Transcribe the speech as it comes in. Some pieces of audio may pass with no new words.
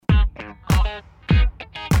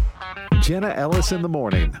Jenna Ellis in the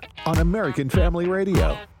morning on American Family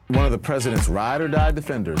Radio. One of the president's ride-or-die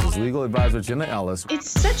defenders is legal advisor Jenna Ellis. It's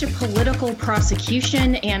such a political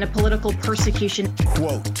prosecution and a political persecution.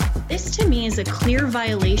 Quote, "This to me is a clear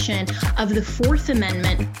violation of the Fourth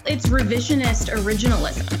Amendment. It's revisionist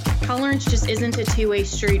originalism. Tolerance just isn't a two-way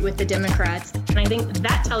street with the Democrats." And I think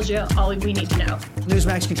that tells you all we need to know.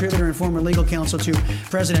 Newsmax contributor and former legal counsel to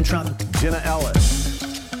President Trump. Jenna Ellis.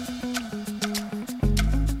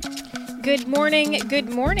 Good morning. Good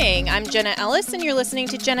morning. I'm Jenna Ellis, and you're listening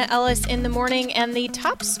to Jenna Ellis in the Morning. And the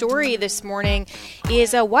top story this morning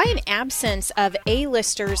is why an absence of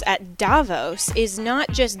A-listers at Davos is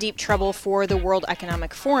not just deep trouble for the World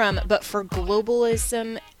Economic Forum, but for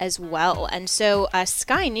globalism as well. And so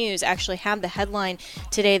Sky News actually had the headline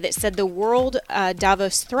today that said the world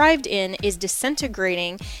Davos thrived in is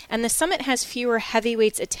disintegrating, and the summit has fewer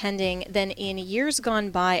heavyweights attending than in years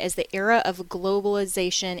gone by as the era of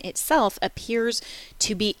globalization itself appears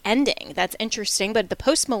to be ending. That's interesting, but the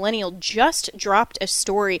Post-Millennial just dropped a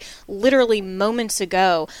story literally moments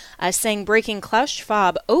ago saying breaking Klaus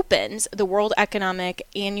Schwab opens the World Economic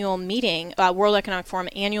Forum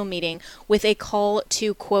annual meeting with a call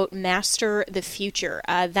to, quote, master the future.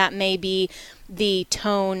 That may be the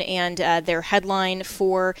tone and their headline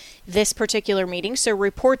for this particular meeting. So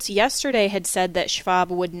reports yesterday had said that Schwab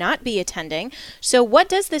would not be attending. So what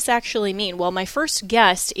does this actually mean? Well, my first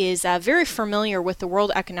guest is very familiar with the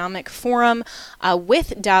World Economic Forum,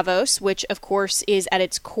 with Davos, which of course is at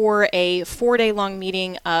its core a 4-day-long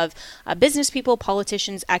meeting of business people,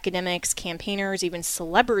 politicians, academics, campaigners, even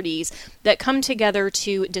celebrities that come together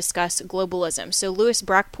to discuss globalism. So Louis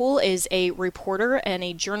Brackpool is a reporter and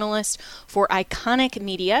a journalist for Iconic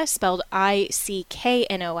Media, spelled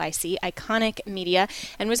ICKNOIC, Iconic Media,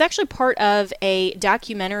 and was actually part of a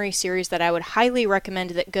documentary series that I would highly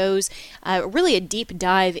recommend that goes really a deep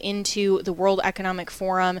dive into the World Economic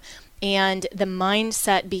Forum and the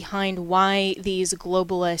mindset behind why these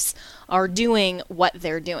globalists are doing what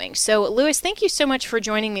they're doing. So, Louis, thank you so much for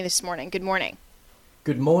joining me this morning. Good morning.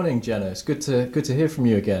 Good morning, Jenna. It's good to hear from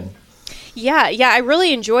you again. Yeah, I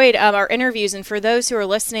really enjoyed our interviews. And for those who are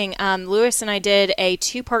listening, Louis and I did a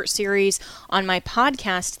 2-part series on my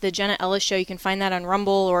podcast, The Jenna Ellis Show. You can find that on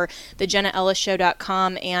Rumble or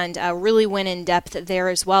thejennaellisshow.com, and really went in depth there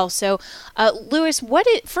as well. So, Louis,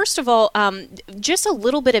 first of all, just a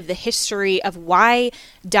little bit of the history of why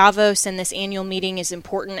Davos and this annual meeting is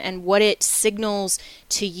important and what it signals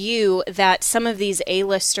to you that some of these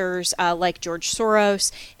A-listers like George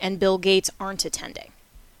Soros and Bill Gates aren't attending.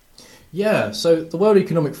 Yeah, so the World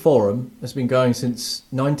Economic Forum has been going since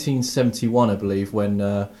 1971, I believe, when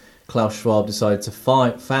Klaus Schwab decided to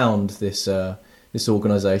found this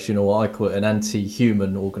organisation, or I call it an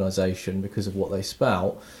anti-human organisation because of what they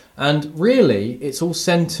spout. And really, it's all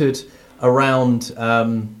centred around...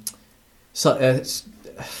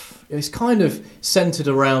 It's kind of centred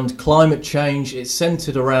around climate change. It's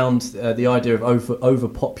centred around the idea of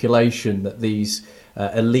overpopulation that these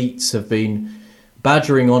elites have been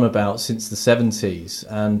badgering on about since the 70s,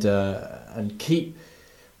 and keep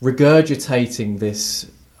regurgitating this.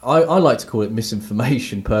 I like to call it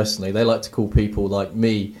misinformation personally. They like to call people like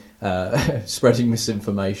me spreading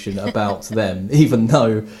misinformation about them, even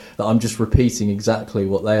though that I'm just repeating exactly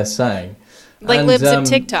what they are saying. Like libs of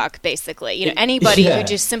TikTok, basically. Anybody who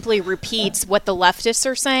just simply repeats what the leftists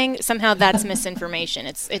are saying, somehow that's misinformation.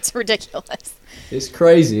 It's ridiculous. It's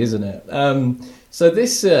crazy, isn't it? So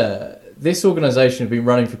this organisation has been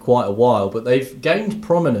running for quite a while, but they've gained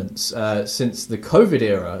prominence since the COVID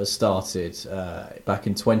era has started back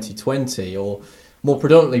in 2020, or more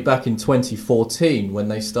predominantly back in 2014, when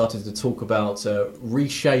they started to talk about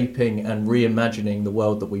reshaping and reimagining the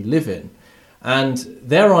world that we live in. And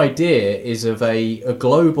their idea is of a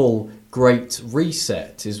global great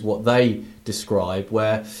reset, is what they describe,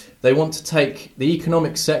 where they want to take the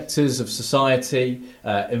economic sectors of society,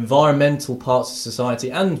 environmental parts of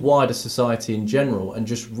society, and wider society in general, and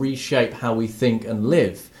just reshape how we think and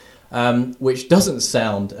live, which doesn't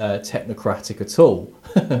sound technocratic at all,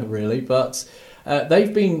 really. But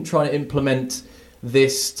they've been trying to implement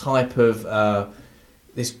this type of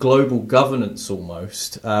this global governance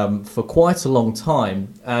almost for quite a long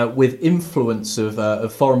time, with influence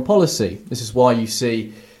of foreign policy. This is why you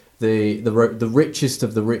see the richest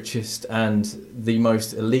of the richest and the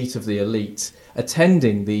most elite of the elite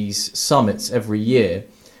attending these summits every year.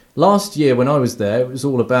 Last year when I was there, it was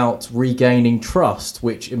all about regaining trust,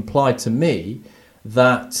 which implied to me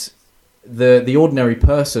that the ordinary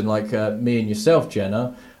person like me and yourself,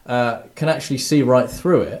 Jenna, can actually see right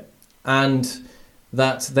through it. And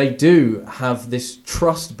that they do have this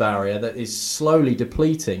trust barrier that is slowly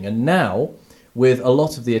depleting. And now, with a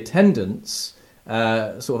lot of the attendance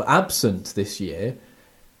sort of absent this year,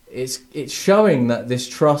 it's showing that this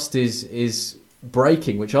trust is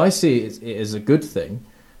breaking, which I see it as a good thing.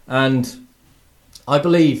 And I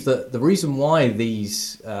believe that the reason why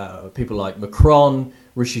these people like Macron,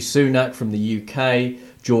 Rishi Sunak from the UK,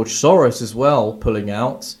 George Soros as well pulling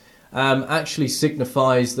out, actually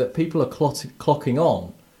signifies that people are clocking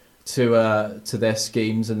on to their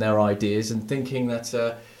schemes and their ideas, and thinking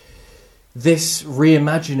that this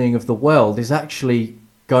reimagining of the world is actually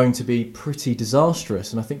going to be pretty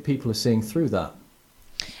disastrous. And I think people are seeing through that.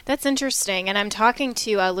 That's interesting. And I'm talking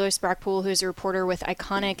to Louis Brackpool, who's a reporter with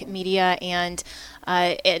Iconic Media, and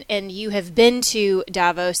you have been to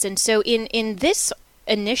Davos. And so in this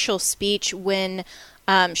initial speech, when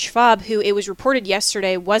Schwab, who it was reported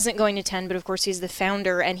yesterday wasn't going to attend, but of course he's the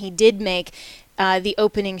founder, and he did make the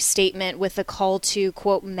opening statement with the call to,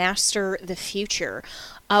 quote, master the future.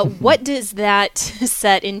 What does that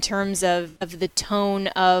set in terms of the tone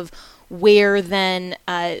of where then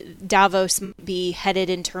Davos be headed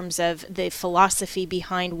in terms of the philosophy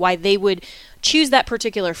behind why they would choose that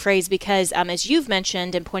particular phrase? Because as you've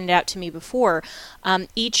mentioned and pointed out to me before,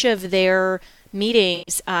 each of their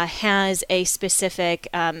meetings has a specific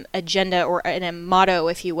agenda or a motto,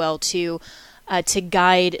 if you will, to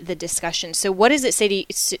guide the discussion. So what does it say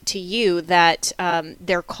to you that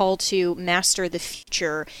their call to master the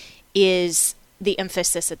future is the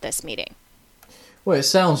emphasis at this meeting? Well, it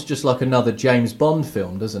sounds just like another James Bond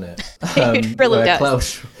film, doesn't it? It really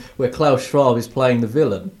does. Where Klaus Schwab is playing the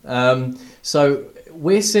villain. So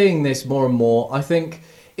we're seeing this more and more. I think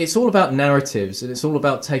it's all about narratives, and it's all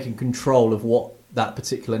about taking control of what that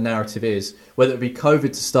particular narrative is, whether it be COVID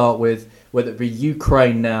to start with, whether it be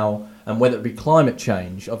Ukraine now, and whether it be climate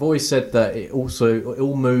change. I've always said that it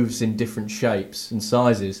all moves in different shapes and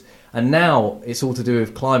sizes. And now it's all to do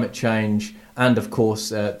with climate change and, of course,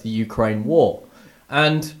 the Ukraine war.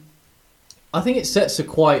 And I think it sets a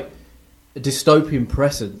quite dystopian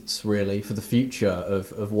precedence, really, for the future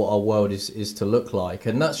of what our world is to look like.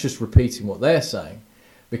 And that's just repeating what they're saying.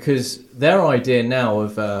 Because their idea now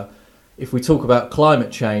of, if we talk about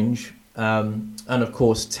climate change and, of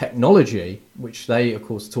course, technology, which they, of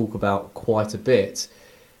course, talk about quite a bit,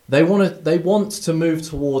 they want to move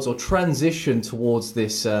towards or transition towards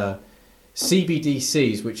this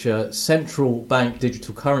CBDCs, which are central bank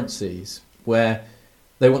digital currencies, where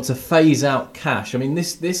they want to phase out cash. I mean,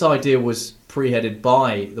 this idea was spearheaded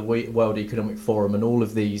by the World Economic Forum and all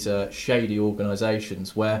of these shady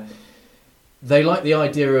organisations, where they like the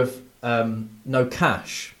idea of no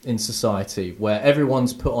cash in society, where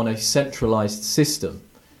everyone's put on a centralised system,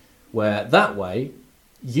 where that way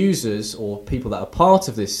users or people that are part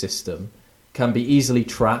of this system can be easily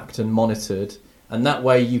tracked and monitored, and that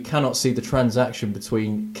way you cannot see the transaction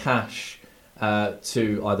between cash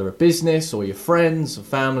to either a business or your friends or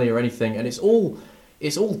family or anything. And it's all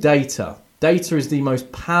data. Data is the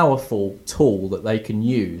most powerful tool that they can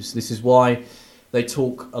use. This is why they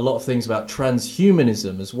talk a lot of things about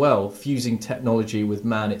transhumanism as well, fusing technology with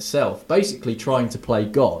man itself, basically trying to play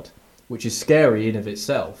God, which is scary in of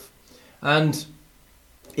itself. And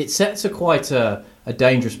it sets quite a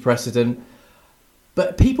dangerous precedent,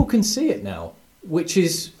 but people can see it now, which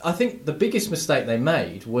is, I think, the biggest mistake they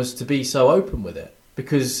made was to be so open with it,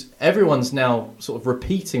 because everyone's now sort of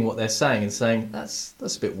repeating what they're saying and saying, that's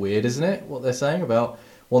a bit weird, isn't it, what they're saying about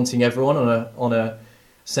wanting everyone on a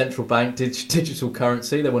central bank digital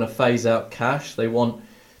currency. They want to phase out cash. They want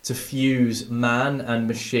to fuse man and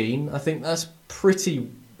machine. I think that's pretty,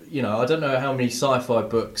 I don't know how many sci-fi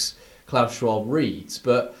books Klaus Schwab reads,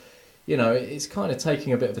 but, it's kind of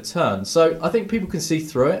taking a bit of a turn. So I think people can see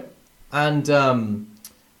through it. And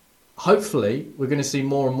hopefully we're going to see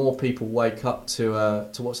more and more people wake up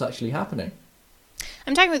to what's actually happening.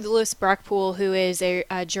 I'm talking with Louis Brackpool, who is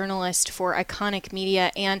a journalist for Iconic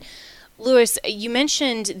Media. And Louis, you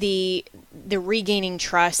mentioned the regaining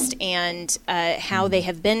trust and how they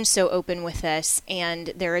have been so open with this and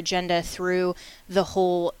their agenda through the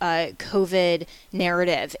whole COVID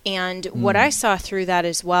narrative. And what I saw through that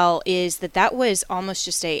as well is that was almost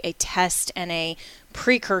just a test and a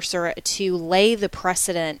precursor to lay the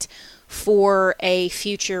precedent for a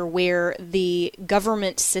future where the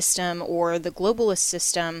government system or the globalist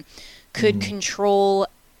system could control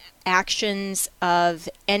actions of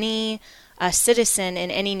any citizen in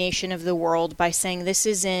any nation of the world by saying this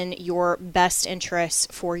is in your best interests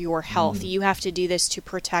for your health. You have to do this to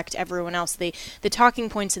protect everyone else. The talking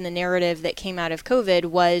points in the narrative that came out of COVID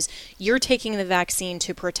was you're taking the vaccine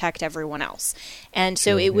to protect everyone else. And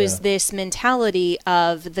so it was this mentality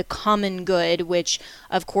of the common good, which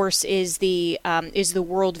of course is the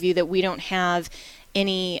worldview that we don't have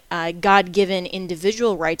any God-given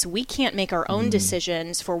individual rights. We can't make our own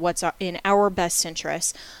decisions for what's in our best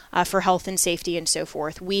interests for health and safety and so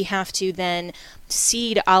forth. We have to then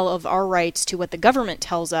cede all of our rights to what the government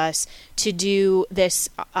tells us to do this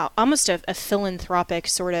almost a philanthropic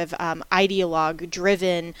sort of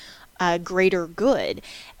ideologue-driven greater good.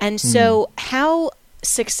 And so how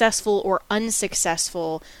successful or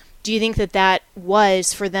unsuccessful do you think that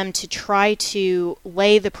was for them to try to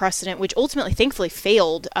lay the precedent, which ultimately, thankfully,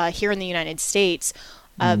 failed here in the United States,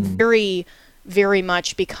 very, very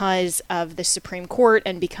much because of the Supreme Court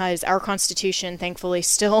and because our Constitution, thankfully,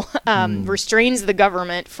 still restrains the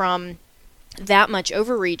government from that much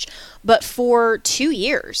overreach. But for 2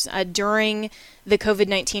 years during the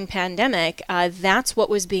COVID-19 pandemic, that's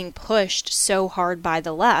what was being pushed so hard by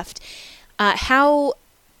the left.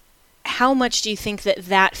 How much do you think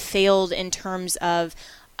that failed in terms of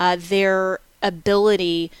their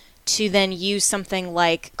ability to then use something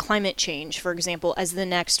like climate change, for example, as the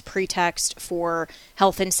next pretext for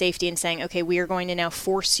health and safety and saying, okay, we are going to now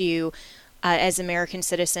force you as American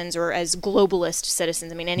citizens or as globalist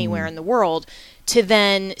citizens, anywhere in the world, to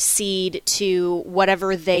then cede to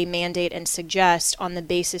whatever they mandate and suggest on the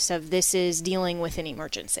basis of this is dealing with an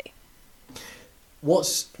emergency?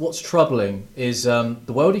 What's troubling is the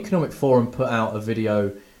World Economic Forum put out a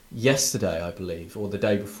video yesterday, I believe, or the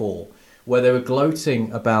day before, where they were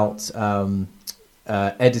gloating about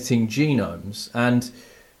editing genomes. And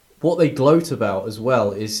what they gloat about as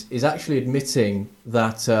well is actually admitting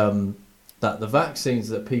that that the vaccines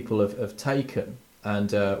that people have taken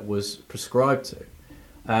and was prescribed to,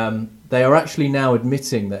 they are actually now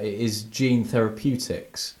admitting that it is gene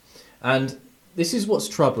therapeutics. And this is what's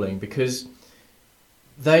troubling, because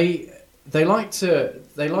they like to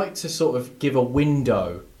sort of give a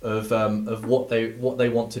window of what they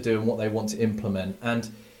want to do and what they want to implement,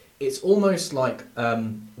 and it's almost like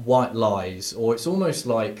white lies, or it's almost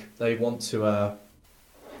like they want to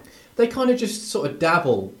they kind of just sort of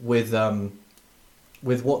dabble with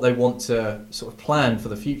what they want to sort of plan for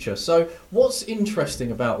the future. So what's interesting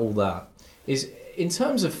about all that is, in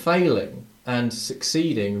terms of failing and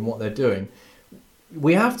succeeding in what they're doing,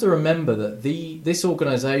 we have to remember that this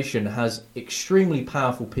organisation has extremely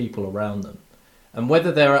powerful people around them, and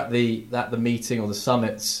whether they're at the meeting or the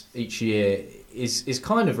summits each year is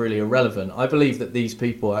kind of really irrelevant. I believe that these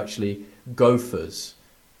people are actually gophers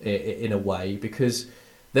in a way, because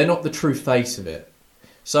they're not the true face of it.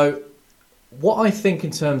 So what I think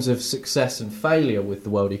in terms of success and failure with the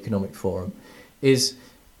World Economic Forum is,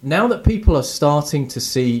 now that people are starting to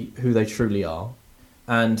see who they truly are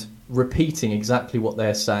and repeating exactly what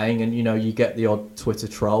they're saying, and you get the odd Twitter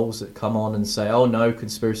trolls that come on and say, oh no,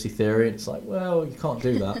 conspiracy theory, and it's like, well, you can't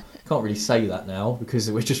do that. You can't really say that now, because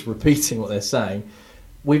we're just repeating what they're saying.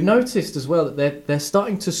 We've noticed as well that they're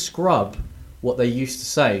starting to scrub what they used to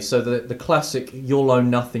say. So the classic "you'll own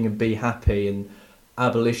nothing and be happy" and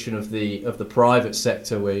abolition of the private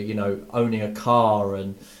sector, where owning a car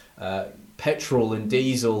and petrol and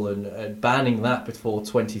diesel and banning that before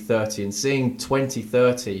 2030, and seeing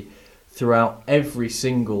 2030 throughout every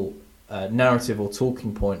single narrative or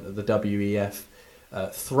talking point that the WEF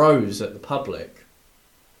throws at the public.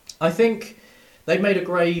 I think they made a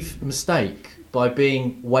grave mistake by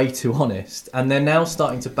being way too honest, and they're now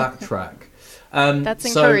starting to backtrack. That's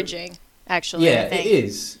encouraging, actually. Yeah, I think. It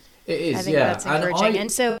is. I think that's encouraging. And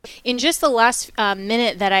so in just the last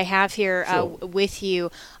minute that I have here with you,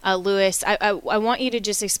 Louis, I want you to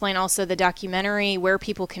just explain also the documentary, where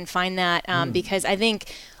people can find that, because I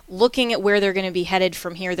think looking at where they're going to be headed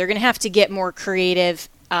from here, they're going to have to get more creative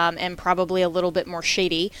and probably a little bit more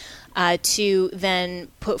shady to then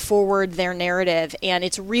put forward their narrative. And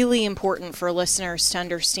it's really important for listeners to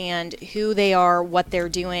understand who they are, what they're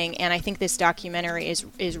doing. And I think this documentary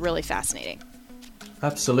is really fascinating.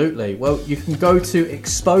 Absolutely. Well, you can go to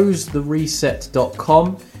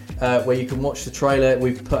exposethereset.com where you can watch the trailer.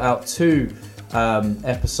 We've put out 2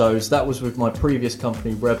 episodes. That was with my previous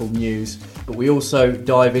company, Rebel News, but we also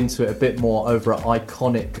dive into it a bit more over at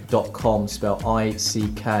iconic.com, spelled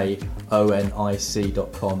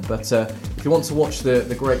ICKONIC.com. But if you want to watch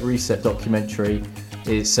the Great Reset documentary,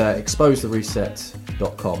 it's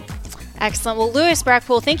exposethereset.com. Excellent. Well, Louis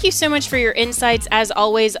Brackpool, thank you so much for your insights. As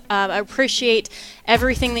always, I appreciate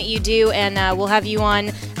everything that you do, and we'll have you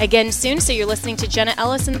on again soon. So you're listening to Jenna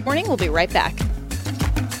Ellis in the Morning. We'll be right back.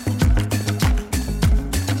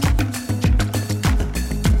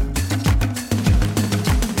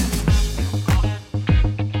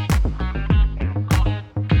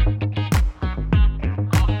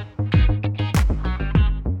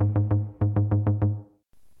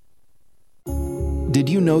 Did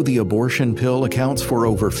you know the abortion pill accounts for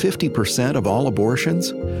over 50% of all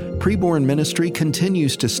abortions? Preborn Ministry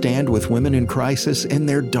continues to stand with women in crisis in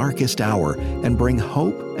their darkest hour and bring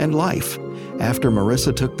hope and life. After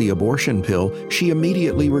Marissa took the abortion pill, she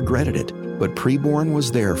immediately regretted it, but Preborn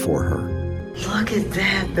was there for her. Look at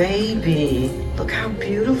that baby. Look how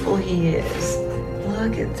beautiful he is.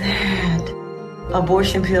 Look at that.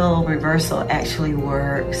 Abortion pill reversal actually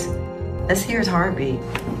works. Let's hear his heartbeat.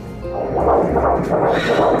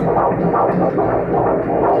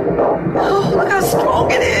 Oh, look how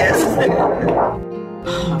strong it is.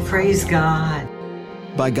 Oh, praise God.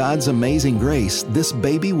 By God's amazing grace, this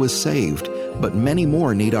baby was saved, but many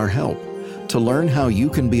more need our help. To learn how you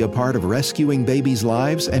can be a part of rescuing babies'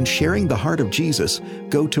 lives and sharing the heart of Jesus,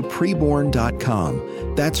 go to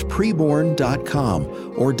preborn.com. That's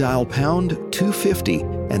preborn.com, or dial pound 250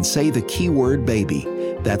 and say the keyword baby.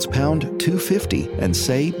 That's pound 250 and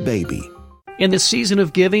say baby. In this season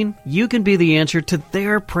of giving, you can be the answer to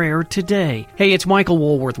their prayer today. Hey, it's Michael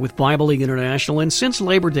Woolworth with Bible League International, and since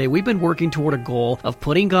Labor Day, we've been working toward a goal of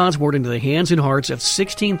putting God's Word into the hands and hearts of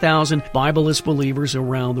 16,000 Bibleless believers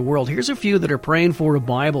around the world. Here's a few that are praying for a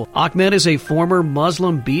Bible. Ahmed is a former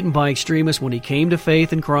Muslim beaten by extremists when he came to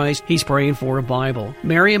faith in Christ. He's praying for a Bible.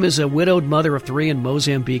 Miriam is a widowed mother of 3 in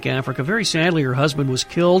Mozambique, Africa. Very sadly, her husband was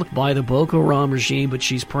killed by the Boko Haram regime, but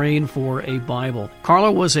she's praying for a Bible.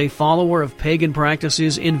 Carla was a follower of pagan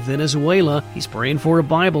practices in Venezuela. He's praying for a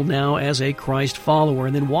Bible now as a Christ follower.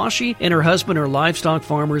 And then Washi and her husband are livestock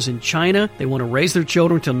farmers in China. They want to raise their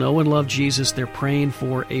children to know and love Jesus. They're praying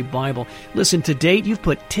for a Bible. Listen, to date, you've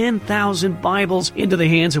put 10,000 Bibles into the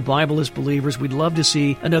hands of Bibleless believers. We'd love to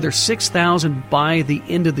see another 6,000 by the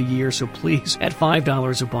end of the year. So please, at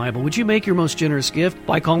 $5 a Bible, would you make your most generous gift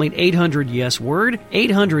by calling 800-YES-WORD,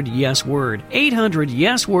 800-YES-WORD,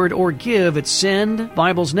 800-YES-WORD, or give at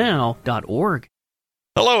sendbiblesnow.org.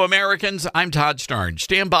 Hello, Americans. I'm Todd Starnes.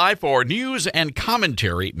 Stand by for news and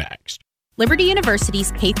commentary next. Liberty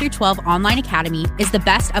University's K-12 online academy is the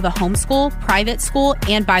best of a homeschool, private school,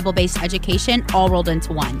 and Bible-based education all rolled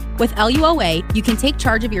into one. With LUOA, you can take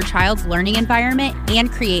charge of your child's learning environment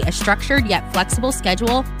and create a structured yet flexible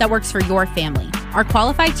schedule that works for your family. Our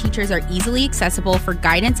qualified teachers are easily accessible for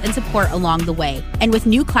guidance and support along the way. And with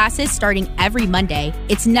new classes starting every Monday,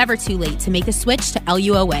 it's never too late to make the switch to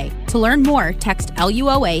LUOA. To learn more, text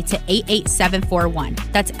LUOA to 88741.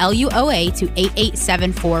 That's LUOA to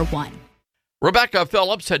 88741. Rebecca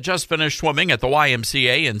Phillips had just finished swimming at the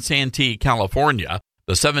YMCA in Santee, California.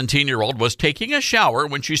 The 17-year-old was taking a shower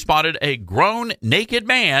when she spotted a grown, naked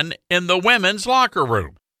man in the women's locker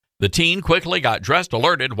room. The teen quickly got dressed,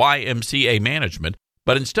 alerted YMCA management,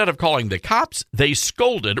 but instead of calling the cops, they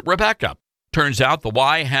scolded Rebecca. Turns out the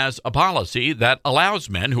Y has a policy that allows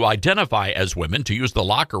men who identify as women to use the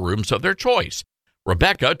locker rooms of their choice.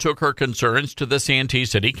 Rebecca took her concerns to the Santee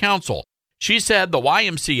City Council. She said the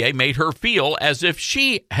YMCA made her feel as if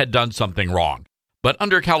she had done something wrong. But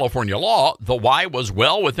under California law, the Y was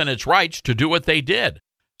well within its rights to do what they did.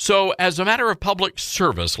 So as a matter of public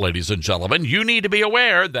service, ladies and gentlemen, you need to be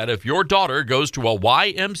aware that if your daughter goes to a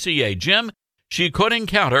YMCA gym, she could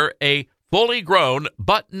encounter a fully grown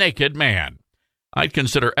but naked man. I'd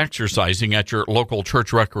consider exercising at your local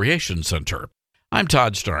church recreation center. I'm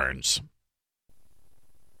Todd Starnes.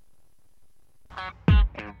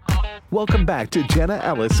 Welcome back to Jenna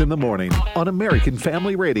Ellis in the Morning on American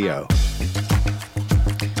Family Radio.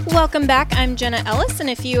 Welcome back. I'm Jenna Ellis, and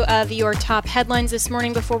a few of your top headlines this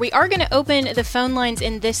morning before we are going to open the phone lines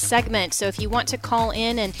in this segment. So if you want to call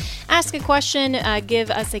in and ask a question,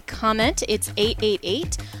 give us a comment, it's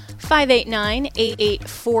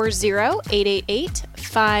 888-589-8840,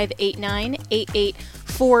 888-589-8840.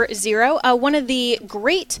 One of the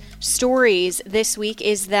great stories this week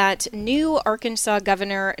is that new Arkansas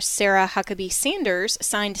Governor Sarah Huckabee Sanders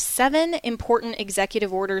signed 7 important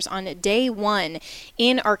executive orders on day 1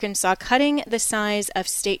 in Arkansas, cutting the size of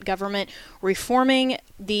state government, reforming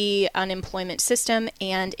the unemployment system,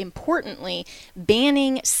 and importantly,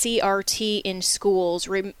 banning CRT in schools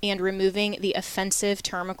and removing the offensive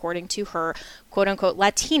term, according to her, quote-unquote,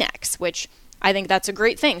 Latinx, which I think that's a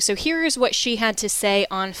great thing. So here's what she had to say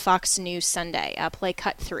on Fox News Sunday. Play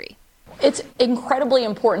cut 3. It's incredibly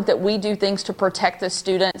important that we do things to protect the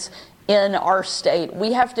students in our state.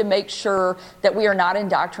 We have to make sure that we are not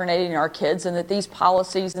indoctrinating our kids and that these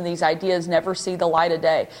policies and these ideas never see the light of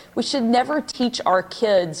day. We should never teach our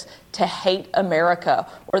kids to hate America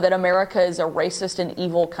or that America is a racist and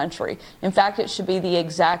evil country. In fact, it should be the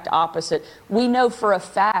exact opposite. We know for a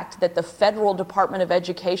fact that the Federal Department of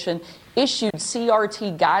Education issued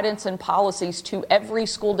CRT guidance and policies to every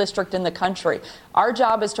school district in the country. Our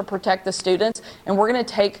job is to protect the students, and we're going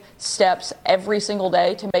to take steps every single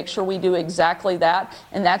day to make sure we do exactly that.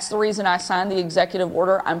 And that's the reason I signed the executive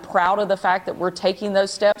order. I'm proud of the fact that we're taking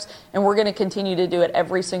those steps, and we're going to continue to do it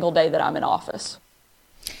every single day that I'm in office.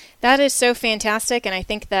 That is so fantastic, and I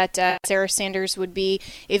think that Sarah Sanders would be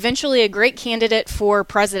eventually a great candidate for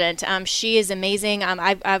president. She is amazing.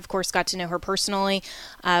 I've, of course, got to know her personally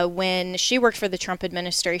when she worked for the Trump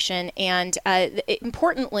administration, and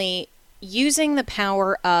importantly, using the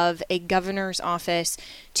power of a governor's office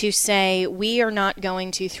to say we are not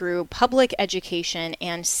going to, through public education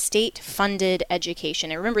and state-funded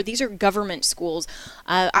education. And remember, these are government schools.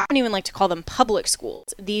 I don't even like to call them public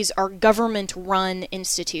schools. These are government-run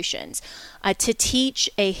institutions. To teach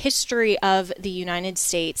a history of the United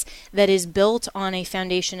States that is built on a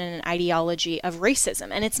foundation and an ideology of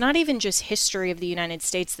racism. And it's not even just history of the United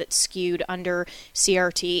States that's skewed under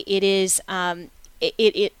CRT. It is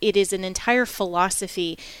It is an entire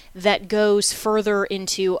philosophy that goes further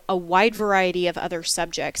into a wide variety of other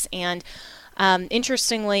subjects. And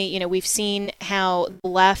interestingly, we've seen how the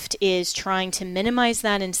left is trying to minimize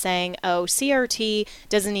that and saying, oh, CRT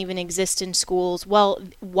doesn't even exist in schools. Well,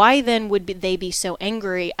 why then would they be so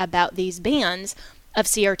angry about these bans of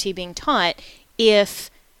CRT being taught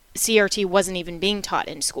if CRT wasn't even being taught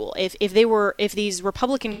in school? If these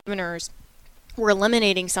Republican governors were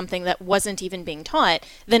eliminating something that wasn't even being taught,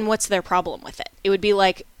 then what's their problem with it? It would be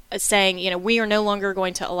like saying, we are no longer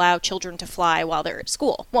going to allow children to fly while they're at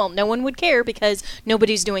school. Well, no one would care because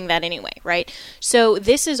nobody's doing that anyway, right? So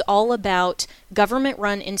this is all about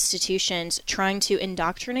government-run institutions trying to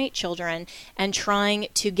indoctrinate children and trying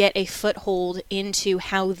to get a foothold into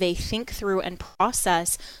how they think through and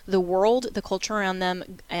process the world, the culture around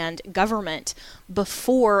them, and government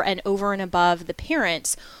before and over and above the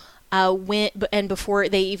parents and before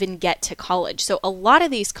they even get to college. So a lot of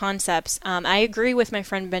these concepts, I agree with my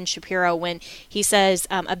friend Ben Shapiro when he says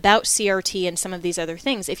about CRT and some of these other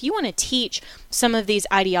things. If you want to teach some of these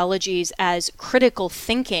ideologies as critical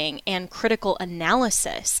thinking and critical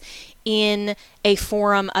analysis in a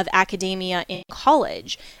forum of academia in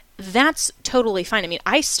college, that's totally fine. I mean,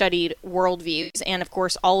 I studied worldviews and, of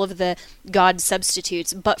course, all of the God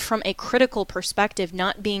substitutes, but from a critical perspective,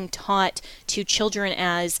 not being taught to children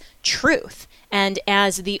as truth and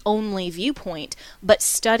as the only viewpoint, but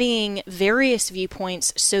studying various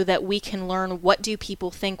viewpoints so that we can learn what do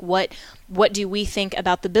people think, what do we think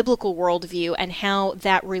about the biblical worldview and how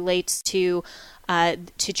that relates to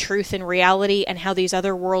truth and reality, and how these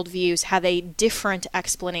other worldviews have a different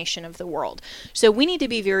explanation of the world. So we need to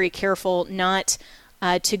be very careful not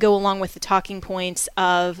to go along with the talking points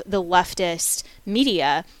of the leftist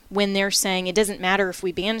media when they're saying it doesn't matter if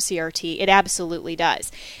we ban CRT. It absolutely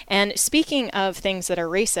does. And speaking of things that are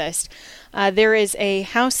racist, there is a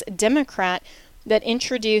House Democrat that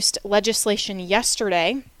introduced legislation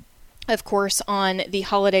yesterday, of course, on the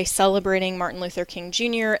holiday celebrating Martin Luther King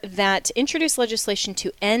Jr., that introduced legislation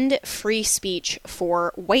to end free speech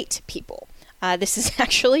for white people. This is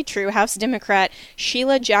actually true. House Democrat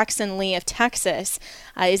Sheila Jackson Lee of Texas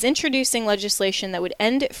is introducing legislation that would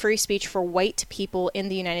end free speech for white people in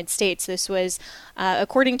the United States. This was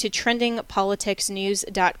according to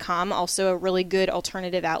trendingpoliticsnews.com, also a really good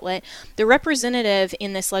alternative outlet. The representative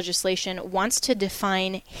in this legislation wants to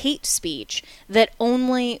define hate speech that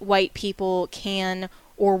only white people can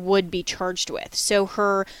or would be charged with. So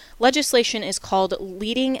her legislation is called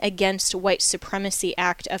Leading Against White Supremacy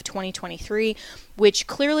Act of 2023, which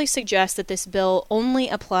clearly suggests that this bill only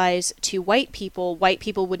applies to white people. White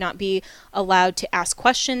people would not be allowed to ask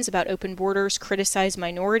questions about open borders, criticize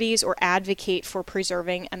minorities, or advocate for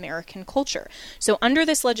preserving American culture. So under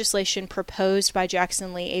this legislation proposed by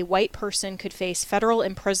Jackson Lee, a white person could face federal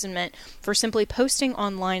imprisonment for simply posting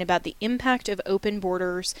online about the impact of open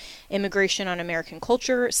borders, immigration on American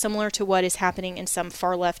culture, similar to what is happening in some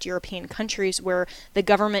far-left European countries where the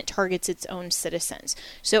government targets its own citizens.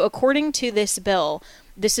 So according to this bill,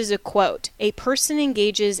 this is a quote, "A person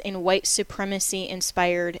engages in white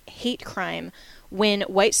supremacy-inspired hate crime when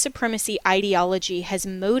white supremacy ideology has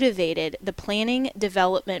motivated the planning,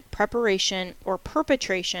 development, preparation, or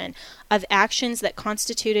perpetration of actions that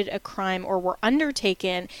constituted a crime or were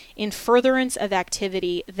undertaken in furtherance of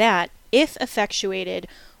activity that, if effectuated,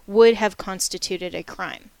 would have constituted a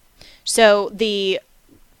crime. So the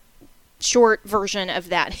short version of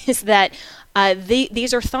that is that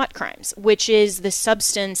these are thought crimes, which is the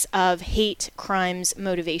substance of hate crimes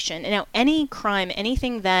motivation. And now any crime,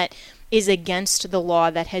 anything that is against the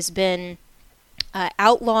law that has been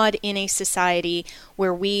outlawed in a society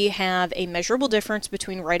where we have a measurable difference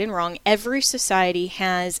between right and wrong, every society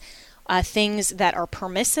has things that are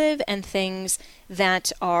permissive and things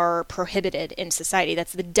that are prohibited in society.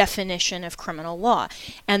 That's the definition of criminal law.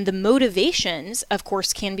 And the motivations, of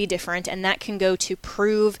course, can be different, and that can go to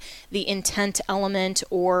prove the intent element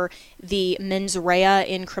or the mens rea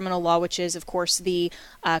in criminal law, which is, of course, the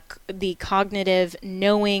cognitive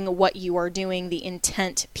knowing what you are doing, the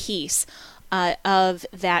intent piece of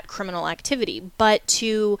that criminal activity. But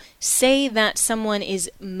to say that someone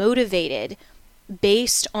is motivated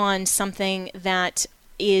based on something that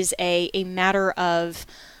is a matter of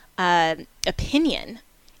opinion,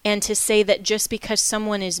 and to say that just because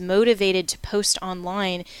someone is motivated to post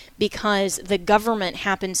online because the government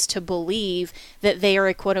happens to believe that they are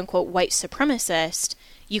a quote-unquote white supremacist,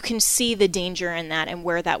 you can see the danger in that and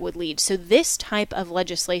where that would lead. So this type of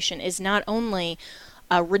legislation is not only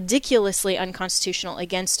ridiculously unconstitutional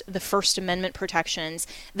against the First Amendment protections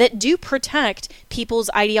that do protect people's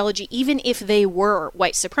ideology, even if they were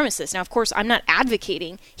white supremacists. Now, of course, I'm not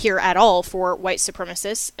advocating here at all for white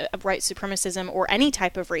supremacism or any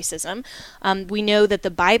type of racism. We know that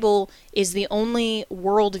the Bible is the only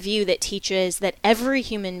worldview that teaches that every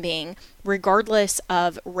human being, regardless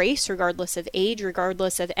of race, regardless of age,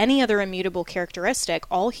 regardless of any other immutable characteristic,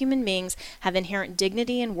 all human beings have inherent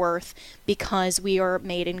dignity and worth because we are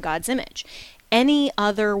made in God's image. Any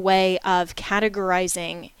other way of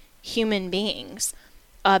categorizing human beings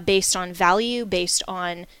based on value, based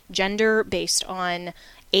on gender, based on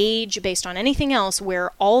age, based on anything else, where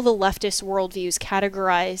all the leftist worldviews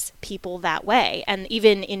categorize people that way, and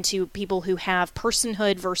even into people who have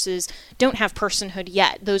personhood versus don't have personhood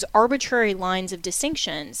yet, those arbitrary lines of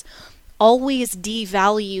distinctions always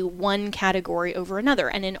devalue one category over another.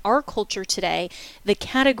 And in our culture today, the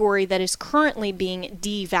category that is currently being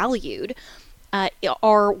devalued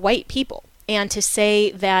are white people. And to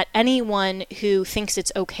say that anyone who thinks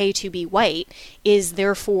it's okay to be white is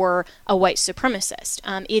therefore a white supremacist.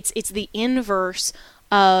 It's the inverse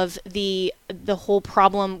of the whole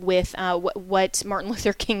problem with what Martin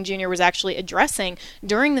Luther King Jr. was actually addressing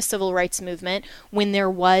during the civil rights movement, when there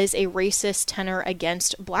was a racist tenor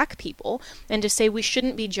against black people, and to say we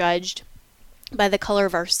shouldn't be judged by the color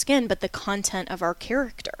of our skin, but the content of our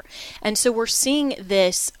character. And so we're seeing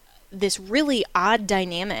this really odd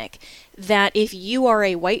dynamic that if you are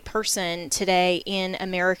a white person today in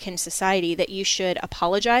American society, that you should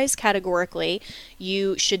apologize categorically.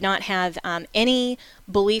 You should not have any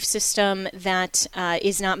belief system that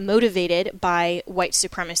is not motivated by white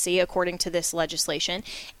supremacy, according to this legislation,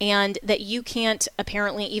 and that you can't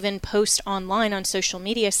apparently even post online on social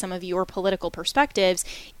media some of your political perspectives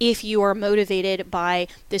if you are motivated by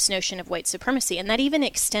this notion of white supremacy. And that even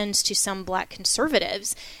extends to some black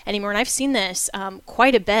conservatives anymore. And I've seen this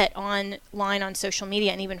quite a bit online on social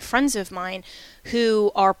media, and even friends of mine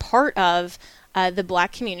who are part of the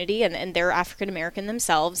black community, and they're African American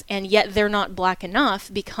themselves, and yet they're not black enough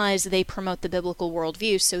because they promote the biblical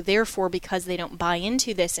worldview. So therefore, because they don't buy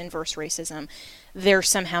into this inverse racism, they're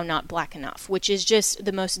somehow not black enough, which is just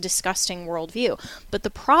the most disgusting worldview. But the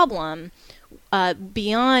problem,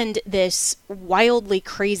 beyond this wildly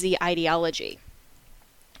crazy ideology,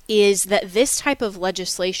 is that this type of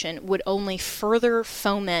legislation would only further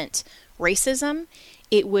foment racism.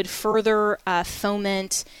 It would further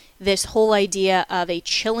foment this whole idea of a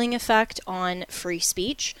chilling effect on free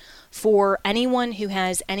speech for anyone who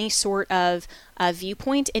has any sort of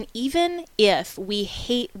viewpoint. And even if we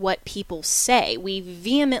hate what people say, we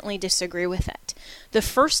vehemently disagree with it, the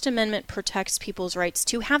First Amendment protects people's rights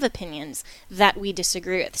to have opinions that we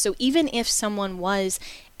disagree with. So even if someone was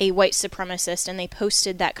a white supremacist and they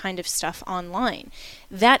posted that kind of stuff online,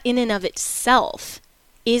 that in and of itself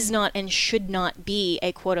is not and should not be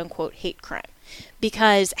a quote-unquote hate crime.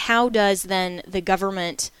 Because how does then the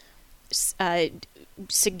government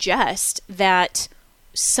suggest that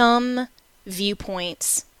some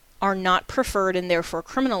viewpoints are not preferred and therefore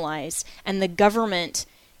criminalized, and the government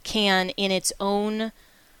can, in its own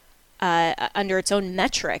under its own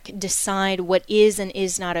metric, decide what is and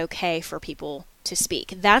is not okay for people to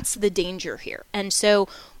speak? That's the danger here. And so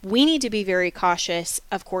we need to be very cautious,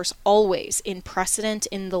 of course, always in precedent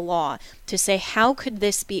in the law, to say how could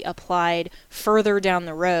this be applied further down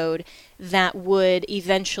the road that would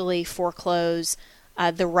eventually foreclose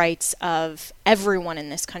the rights of everyone in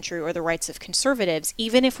this country or the rights of conservatives,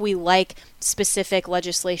 even if we like specific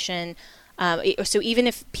legislation. So even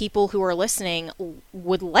if people who are listening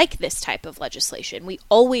would like this type of legislation, we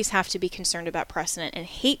always have to be concerned about precedent, and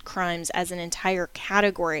hate crimes as an entire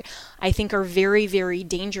category, I think, are very, very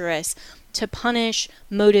dangerous to punish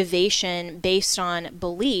motivation based on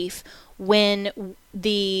belief when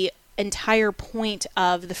the entire point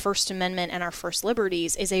of the First Amendment and our first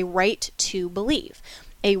liberties is a right to believe,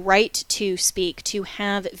 a right to speak, to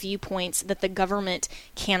have viewpoints that the government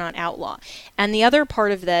cannot outlaw. And the other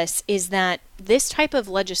part of this is that this type of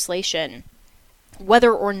legislation,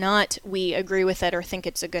 whether or not we agree with it or think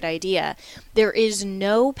it's a good idea, there is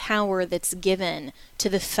no power that's given to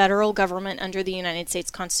the federal government under the United States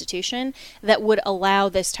Constitution that would allow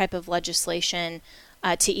this type of legislation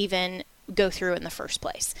to even go through in the first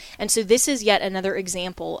place. And so this is yet another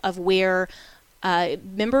example of where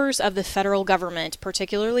members of the federal government,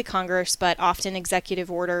 particularly Congress, but often executive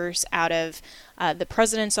orders out of the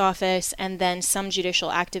president's office, and then some judicial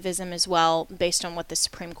activism as well, based on what the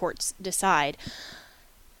Supreme Courts decide.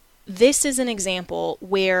 This is an example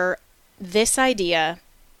where this idea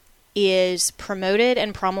is promoted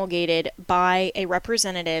and promulgated by a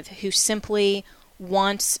representative who simply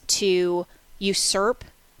wants to usurp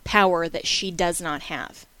power that she does not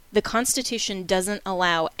have. The Constitution doesn't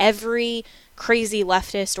allow every crazy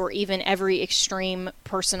leftist or even every extreme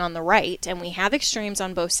person on the right, and we have extremes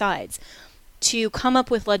on both sides, to come up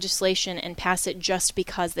with legislation and pass it just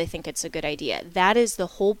because they think it's a good idea. That is the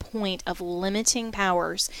whole point of limiting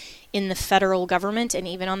powers in the federal government and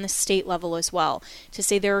even on the state level as well, to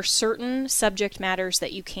say there are certain subject matters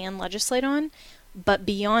that you can legislate on, but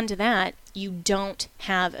beyond that, you don't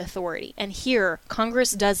have authority. And here,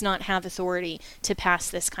 Congress does not have authority to pass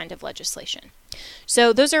this kind of legislation.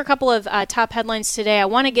 So those are a couple of top headlines today. I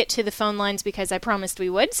want to get to the phone lines because I promised we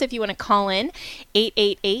would. So if you want to call in,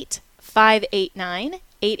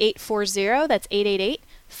 888-589-8840. That's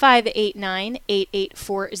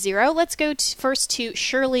 888-589-8840. Let's go first to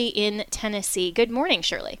Shirley in Tennessee. Good morning,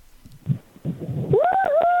 Shirley. Woo-hoo!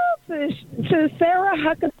 To Sarah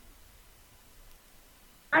Huckabee.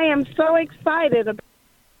 I am so excited about,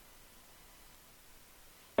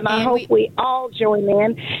 and I hope we all join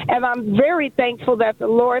in. And I'm very thankful that the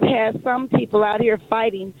Lord has some people out here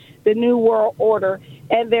fighting the New World Order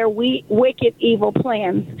and their wicked, evil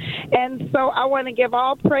plans. And so I want to give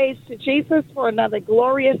all praise to Jesus for another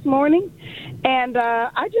glorious morning. And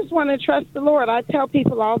I just want to trust the Lord. I tell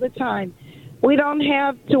people all the time, we don't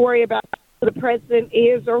have to worry about who the president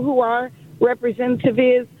is or who our representative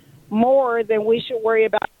is more than we should worry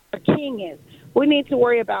about our king is. We need to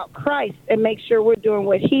worry about Christ and make sure we're doing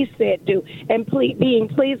what he said do and being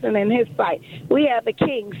pleasing in his sight. We have a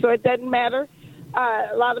king, so it doesn't matter.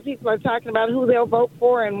 A lot of people are talking about who they'll vote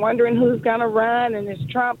for and wondering who's going to run, and it's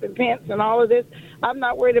Trump and Pence and all of this. I'm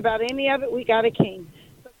not worried about any of it. We got a king.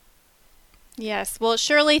 Yes. Well,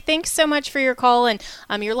 Shirley, thanks so much for your call. And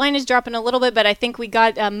your line is dropping a little bit, but I think we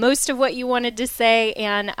got most of what you wanted to say.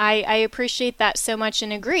 And I appreciate that so much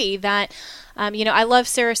and agree that, I love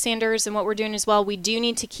Sarah Sanders and what we're doing as well. We do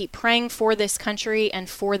need to keep praying for this country and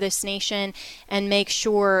for this nation and make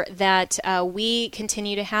sure that we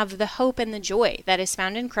continue to have the hope and the joy that is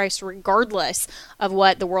found in Christ, regardless of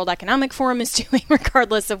what the World Economic Forum is doing,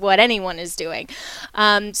 regardless of what anyone is doing.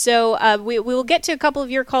 So we will get to a couple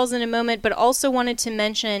of your calls in a moment, but also wanted to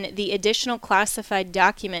mention the additional classified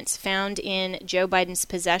documents found in Joe Biden's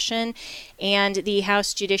possession and the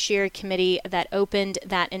House Judiciary Committee that opened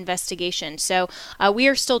that investigation. So we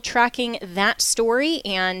are still tracking that story,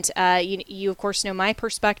 and you of course know my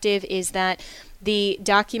perspective is that the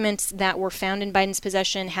documents that were found in Biden's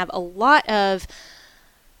possession have a lot of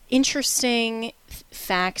interesting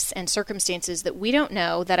facts and circumstances that we don't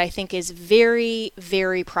know that I think is very,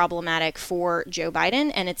 very problematic for Joe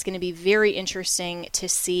Biden, and it's going to be very interesting to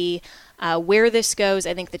see where this goes.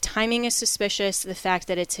 I think the timing is suspicious, the fact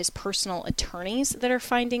that it's his personal attorneys that are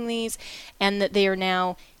finding these, and that they are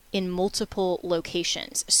now in multiple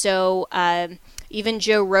locations. So even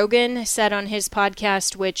Joe Rogan said on his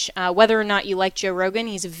podcast, which whether or not you like Joe Rogan,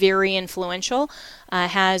 he's very influential,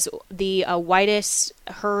 has the widest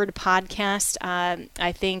heard podcast,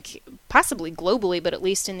 I think possibly globally, but at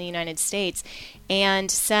least in the United States,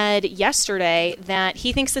 and said yesterday that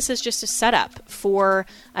he thinks this is just a setup for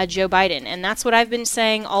Joe Biden. And that's what I've been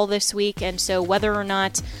saying all this week. And so whether or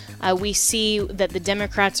not we see that the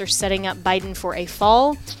Democrats are setting up Biden for a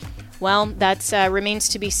fall, well, that remains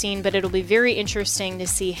to be seen, but it'll be very interesting to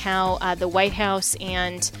see how the White House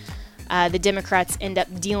and the Democrats end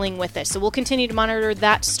up dealing with this. So we'll continue to monitor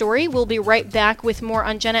that story. We'll be right back with more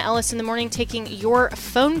on Jenna Ellis in the Morning, taking your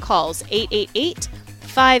phone calls,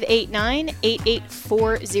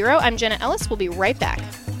 888-589-8840. I'm Jenna Ellis. We'll be right back.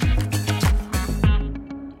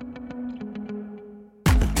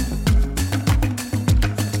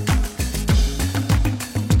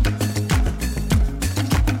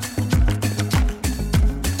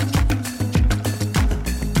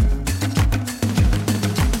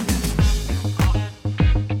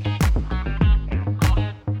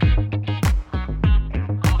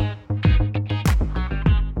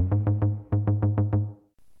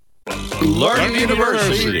 Learning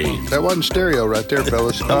University. That wasn't stereo right there,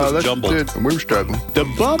 fellas. That's good. We were struggling. The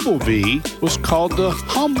bumblebee was called the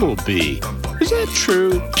humblebee. Is that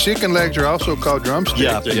true? Chicken legs are also called drumsticks.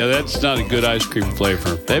 Yeah, that's not a good ice cream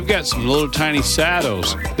flavor. They've got some little tiny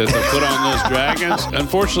saddles that they put on those dragons.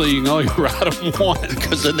 Unfortunately, you can only ride them once.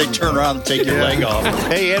 Because then they turn around and take your leg off.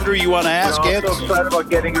 Hey, Andrew, you want to ask it? I'm so excited about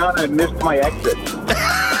getting on. I missed my exit.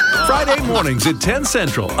 Friday mornings at 10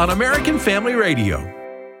 Central on American Family Radio.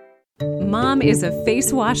 Mom is a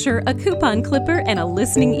face washer, a coupon clipper, and a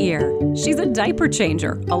listening ear. She's a diaper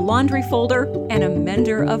changer, a laundry folder, and a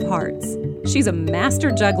mender of hearts. She's a master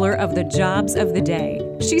juggler of the jobs of the day.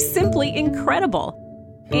 She's simply incredible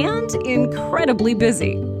and incredibly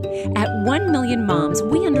busy. At 1 Million Moms,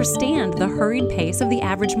 we understand the hurried pace of the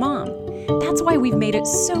average mom. That's why we've made it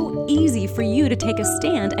so easy for you to take a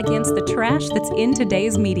stand against the trash that's in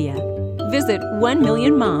today's media. Visit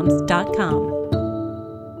 1millionmoms.com.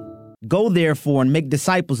 Go therefore and make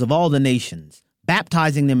disciples of all the nations,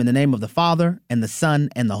 baptizing them in the name of the Father and the Son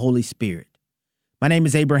and the Holy Spirit. My name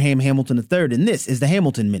is Abraham Hamilton III, and this is the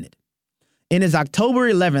Hamilton Minute. In his October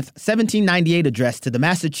 11th, 1798 address to the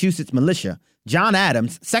Massachusetts militia, John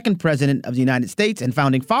Adams, second president of the United States and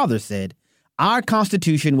founding father, said, "Our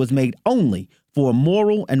Constitution was made only for a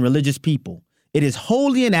moral and religious people. It is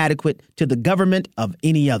wholly inadequate to the government of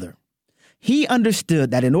any other." He understood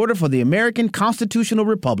that in order for the American constitutional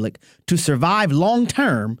republic to survive long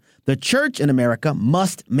term, the church in America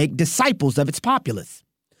must make disciples of its populace.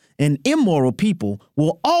 And immoral people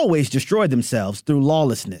will always destroy themselves through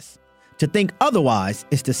lawlessness. To think otherwise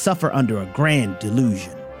is to suffer under a grand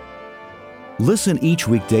delusion. Listen each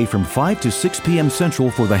weekday from 5 to 6 p.m. Central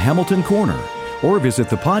for the Hamilton Corner, or visit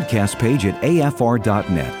the podcast page at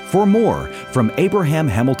afr.net for more from Abraham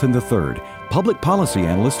Hamilton III, Public Policy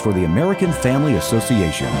Analyst for the American Family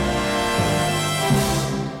Association.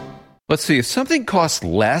 Let's see, if something costs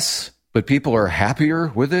less, but people are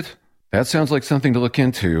happier with it, that sounds like something to look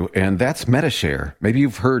into, and that's MediShare. Maybe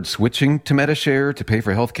you've heard switching to MediShare to pay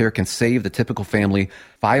for healthcare can save the typical family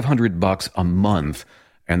 $500 a month,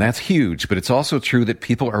 and that's huge, but it's also true that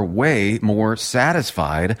people are way more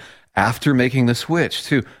satisfied after making the switch,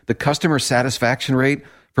 too. The customer satisfaction rate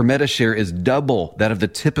for MediShare is double that of the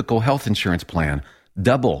typical health insurance plan.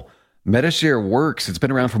 Double. MediShare works. It's been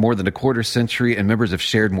around for more than a quarter century, and members have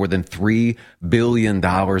shared more than $3 billion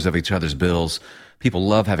of each other's bills. People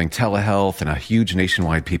love having telehealth and a huge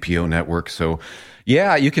nationwide PPO network. So,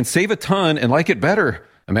 yeah, you can save a ton and like it better.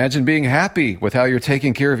 Imagine being happy with how you're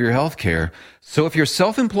taking care of your health care. So if you're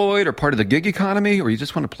self-employed or part of the gig economy, or you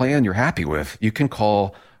just want a plan you're happy with, you can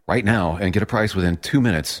call right now and get a price within 2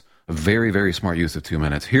 minutes. A very, very smart use of 2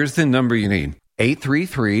 minutes. Here's the number you need.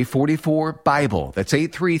 833-44-BIBLE. That's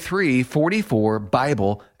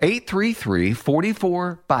 833-44-BIBLE.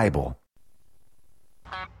 833-44-BIBLE.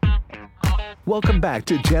 Welcome back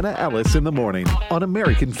to Jenna Ellis in the Morning on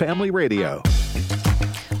American Family Radio.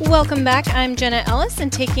 Welcome back. I'm Jenna Ellis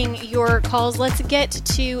and taking your calls. Let's get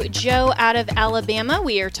to Joe out of Alabama.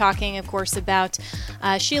 We are talking, of course, about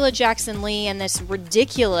Sheila Jackson Lee and this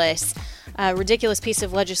ridiculous piece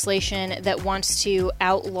of legislation that wants to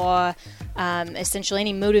outlaw essentially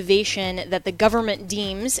any motivation that the government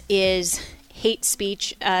deems is hate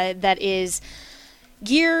speech that is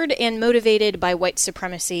geared and motivated by white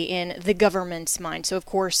supremacy in the government's mind. So, of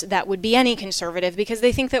course, that would be any conservative because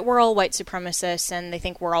they think that we're all white supremacists and they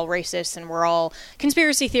think we're all racists and we're all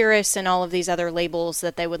conspiracy theorists and all of these other labels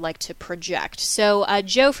that they would like to project. So,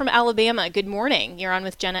 Joe from Alabama, good morning. You're on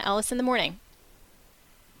with Jenna Ellis in the Morning.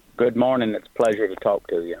 Good morning. It's a pleasure to talk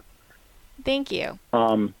to you. Thank you.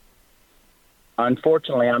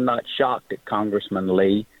 Unfortunately, I'm not shocked at Congressman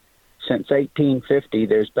Lee. Since 1850,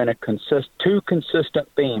 there's been two consistent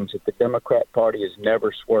themes that the Democrat Party has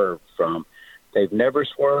never swerved from. They've never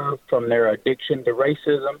swerved from their addiction to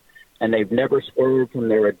racism, and they've never swerved from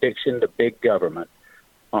their addiction to big government,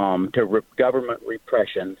 government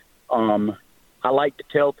repression. I like to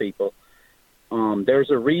tell people there's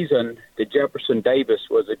a reason that Jefferson Davis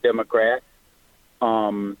was a Democrat.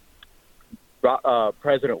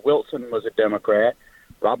 President Wilson was a Democrat.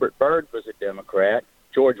 Robert Byrd was a Democrat.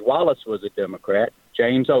 George Wallace was a Democrat.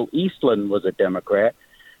 James O. Eastland was a Democrat.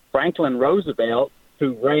 Franklin Roosevelt,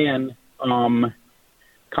 who ran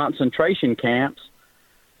concentration camps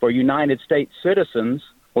for United States citizens,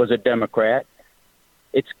 was a Democrat.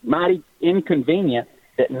 It's mighty inconvenient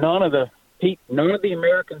that none of the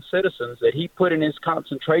American citizens that he put in his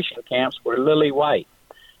concentration camps were lily white.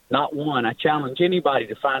 Not one. I challenge anybody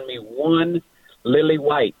to find me one lily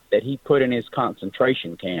white that he put in his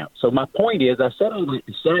concentration camp. So my point is, I said all that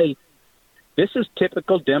to say, this is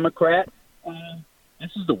typical Democrat.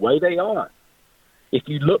 This is the way they are. If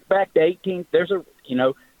you look back to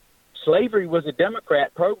slavery was a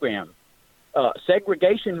Democrat program.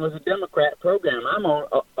 Segregation was a Democrat program. I'm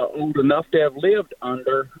old enough to have lived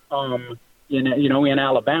under, in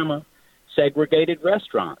Alabama, segregated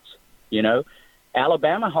restaurants.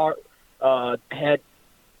 Alabama had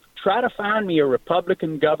try to find me a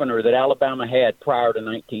Republican governor that Alabama had prior to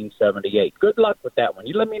 1978. Good luck with that one.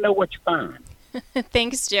 You let me know what you find.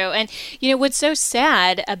 Thanks, Joe. And, what's so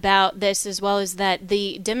sad about this as well is that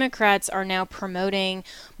the Democrats are now promoting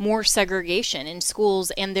more segregation in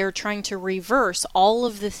schools, and they're trying to reverse all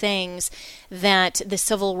of the things that the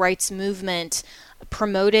civil rights movement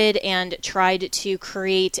promoted and tried to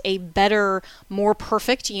create a better, more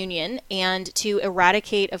perfect union and to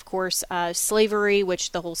eradicate, of course, slavery,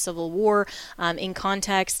 which the whole Civil War in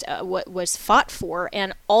context what was fought for,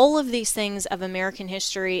 and all of these things of American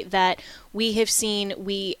history that we have seen.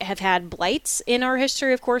 We have had blights in our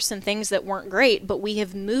history, of course, and things that weren't great, but we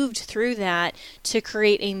have moved through that to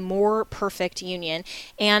create a more perfect union.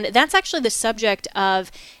 And that's actually the subject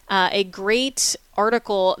of a great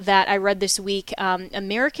article that I read this week.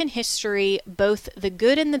 American history, both the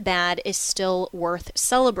good and the bad, is still worth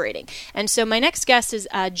celebrating. And so my next guest is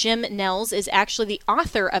Jim Nelles, is actually the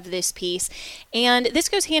author of this piece. And this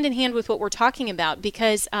goes hand in hand with what we're talking about,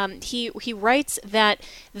 because he writes that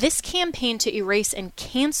this campaign to erase and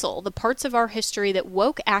cancel the parts of our history that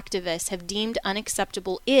woke activists have deemed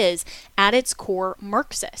unacceptable is, at its core,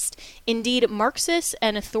 Marxist. Indeed, Marxists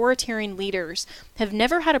and authoritarian leaders have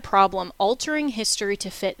never had a problem altering history to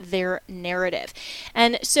fit their narrative.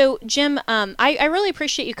 And so, Jim, I really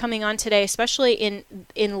appreciate you coming on today, especially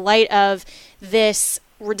in light of this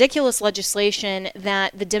ridiculous legislation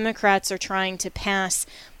that the Democrats are trying to pass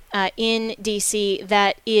in D.C.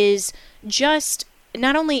 that is just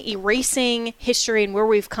not only erasing history and where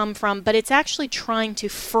we've come from, but it's actually trying to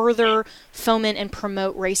further foment and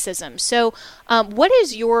promote racism. So what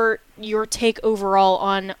is your take overall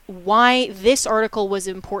on why this article was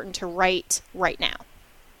important to write right now?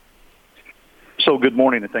 So good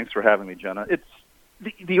morning, and thanks for having me, Jenna.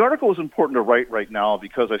 The article is important to write right now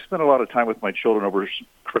because I spent a lot of time with my children over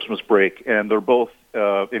Christmas break, and they're both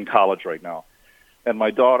in college right now. And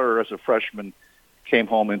my daughter, as a freshman, came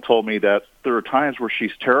home and told me that there are times where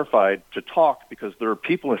she's terrified to talk because there are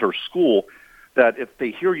people at her school that if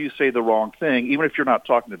they hear you say the wrong thing, even if you're not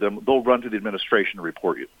talking to them, they'll run to the administration and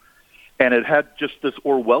report you. And it had just this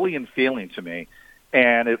Orwellian feeling to me,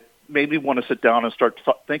 and it made me want to sit down and start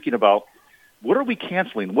thinking about, what are we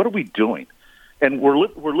canceling? What are we doing? And we're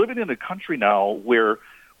living in a country now where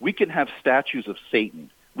we can have statues of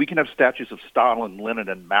Satan. We can have statues of Stalin, Lenin,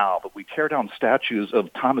 and Mao, but we tear down statues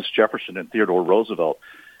of Thomas Jefferson and Theodore Roosevelt.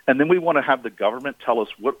 And then we want to have the government tell us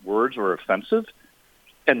what words are offensive.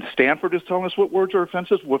 And Stanford is telling us what words are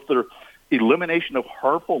offensive with their elimination of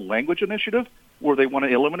harmful language initiative, where they want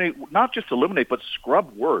to eliminate, not just eliminate, but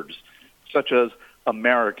scrub words such as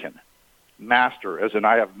American, master, as in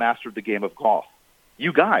I have mastered the game of golf.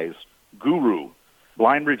 You guys, guru,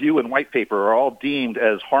 blind review, and white paper are all deemed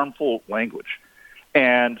as harmful language.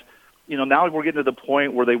 And, now we're getting to the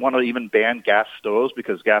point where they want to even ban gas stoves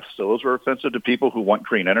because gas stoves are offensive to people who want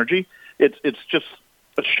green energy. It's just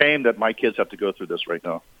a shame that my kids have to go through this right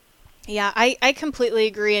now. Yeah, I completely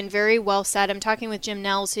agree, and very well said. I'm talking with Jim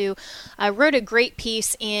Nelles, who wrote a great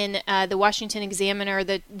piece in the Washington Examiner.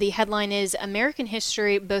 The headline is, American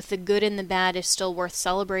History, Both the Good and the Bad is Still Worth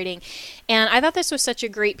Celebrating. And I thought this was such a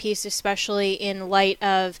great piece, especially in light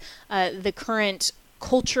of the current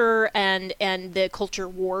culture and the culture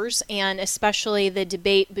wars, and especially the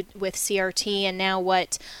debate with CRT and now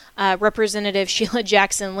what Representative Sheila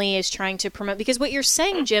Jackson Lee is trying to promote. Because what you're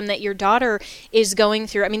saying, Jim, that your daughter is going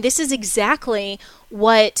through, I mean, this is exactly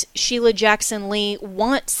what Sheila Jackson Lee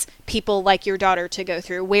wants people like your daughter to go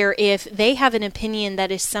through, where if they have an opinion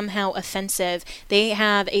that is somehow offensive, they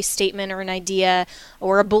have a statement or an idea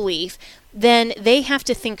or a belief then they have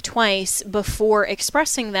to think twice before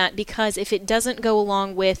expressing that, because if it doesn't go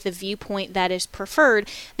along with the viewpoint that is preferred,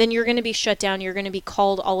 then you're going to be shut down. You're going to be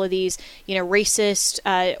called all of these, racist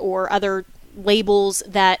or other labels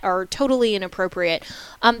that are totally inappropriate.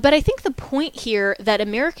 But I think the point here that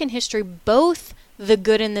American history, both the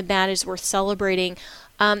good and the bad, is worth celebrating,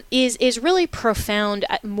 is really profound,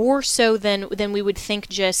 more so than we would think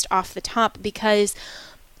just off the top, because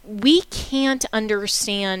we can't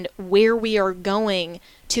understand where we are going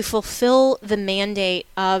to fulfill the mandate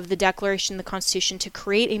of the Declaration and the Constitution to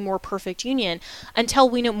create a more perfect union until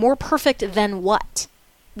we know more perfect than what.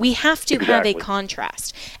 We have to have a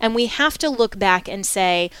contrast, and we have to look back and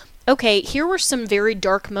say, okay, here were some very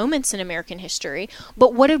dark moments in American history,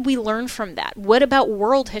 but what did we learn from that? What about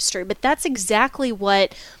world history? But that's exactly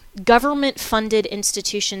what government-funded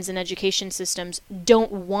institutions and education systems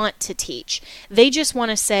don't want to teach. They just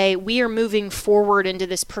want to say, we are moving forward into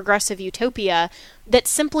this progressive utopia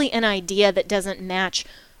that's simply an idea that doesn't match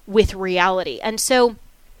with reality. And so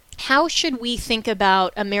how should we think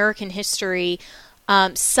about American history,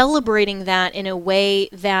 celebrating that in a way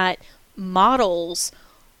that models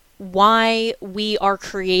why we are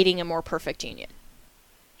creating a more perfect union?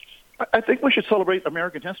 I think we should celebrate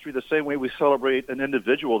American history the same way we celebrate an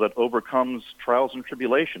individual that overcomes trials and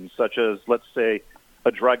tribulations, such as, let's say, a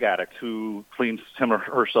drug addict who cleans him or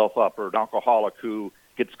herself up, or an alcoholic who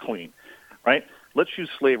gets clean, right? Let's use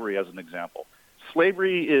slavery as an example.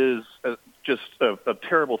 Slavery is just a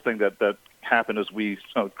terrible thing that happened as we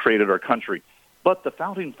created our country. But the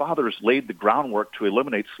Founding Fathers laid the groundwork to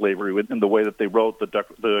eliminate slavery in the way that they wrote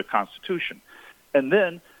the Constitution. And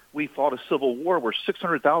then we fought a civil war where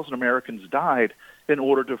 600,000 Americans died in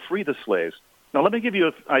order to free the slaves. Now, let me give you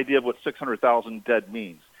an idea of what 600,000 dead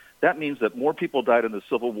means. That means that more people died in the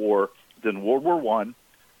Civil War than World War I,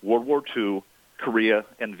 World War II, Korea,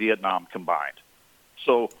 and Vietnam combined.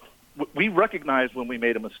 So we recognized when we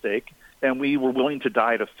made a mistake, and we were willing to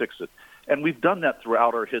die to fix it. And we've done that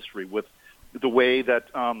throughout our history with the way that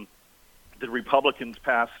the Republicans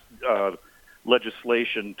passed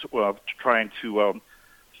legislation trying to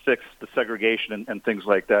fix the segregation and things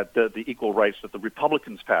like that, the equal rights that the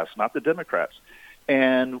Republicans passed, not the Democrats.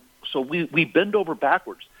 And so we bend over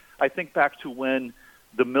backwards. I think back to when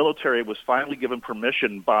the military was finally given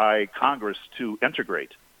permission by Congress to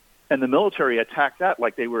integrate. And the military attacked that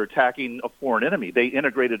like they were attacking a foreign enemy. They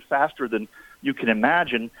integrated faster than you can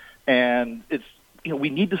imagine. And it's, we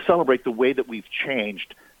need to celebrate the way that we've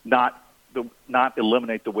changed, not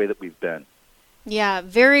eliminate the way that we've been. Yeah,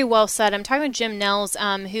 very well said. I'm talking with Jim Nelles,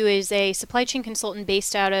 who is a supply chain consultant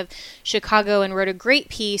based out of Chicago and wrote a great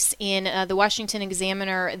piece in the Washington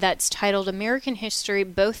Examiner that's titled American History,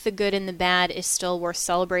 Both the Good and the Bad is Still Worth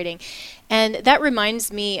Celebrating. And that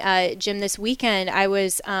reminds me, Jim, this weekend I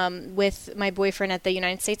was with my boyfriend at the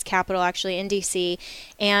United States Capitol, actually in D.C.,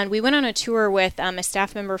 and we went on a tour with a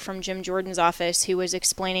staff member from Jim Jordan's office who was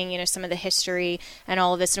explaining, some of the history and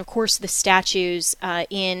all of this, and of course the statues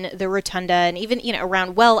in the rotunda and even,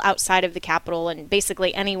 around well outside of the Capitol and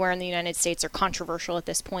basically anywhere in the United States are controversial at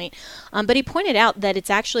this point. But he pointed out that it's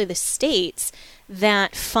actually the states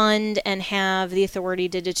that fund and have the authority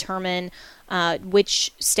to determine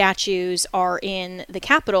which statues are in the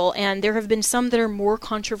Capitol, and there have been some that are more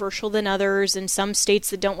controversial than others, and some states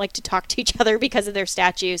that don't like to talk to each other because of their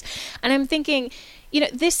statues. And I'm thinking,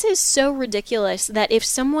 this is so ridiculous that if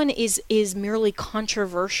someone is merely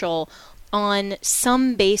controversial on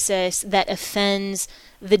some basis that offends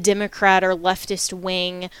the Democrat or leftist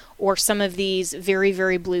wing or some of these very,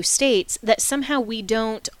 very blue states, that somehow we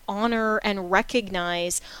don't honor and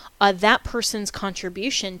recognize that person's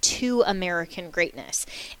contribution to American greatness.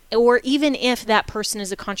 Or even if that person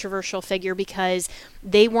is a controversial figure because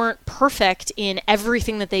they weren't perfect in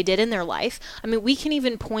everything that they did in their life. I mean, we can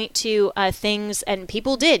even point to things, and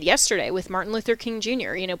people did yesterday with Martin Luther King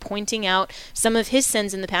Jr., pointing out some of his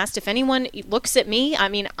sins in the past. If anyone looks at me, I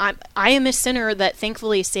mean, I am a sinner that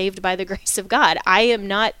thankfully is saved by the grace of God. I am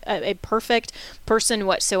not a perfect person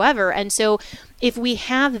whatsoever. And so if we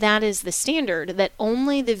have that as the standard, that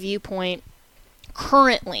only the viewpoint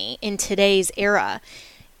currently in today's era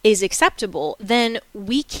is acceptable, then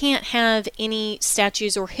we can't have any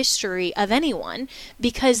statues or history of anyone,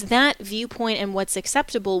 because that viewpoint and what's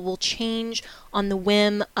acceptable will change on the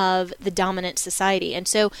whim of the dominant society. And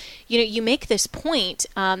so, you make this point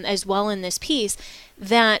as well in this piece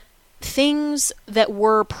that things that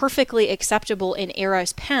were perfectly acceptable in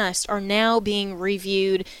eras past are now being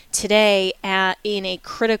reviewed today in a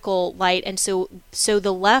critical light. And so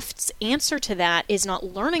the left's answer to that is not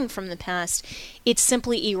learning from the past. It's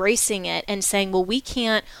simply erasing it and saying, well, we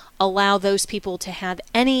can't allow those people to have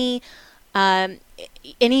any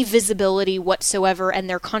any visibility whatsoever, and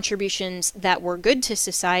their contributions that were good to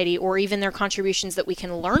society, or even their contributions that we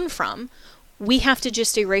can learn from, we have to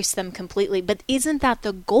just erase them completely. But isn't that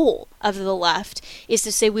the goal of the left, is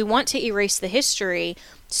to say we want to erase the history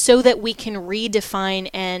so that we can redefine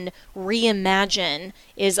and reimagine,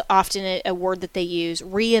 is often a word that they use,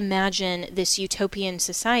 reimagine this utopian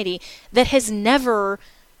society that has never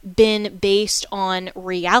been based on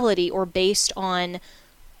reality or based on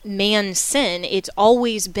man's sin. It's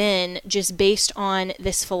always been just based on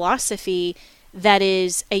this philosophy that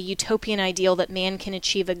is a utopian ideal that man can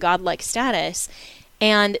achieve a godlike status,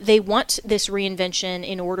 and they want this reinvention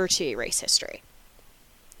in order to erase history.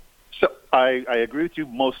 So I agree with you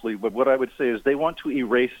mostly, but what I would say is they want to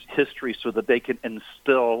erase history so that they can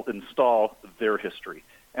install their history.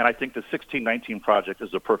 And I think the 1619 Project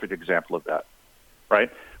is a perfect example of that, right?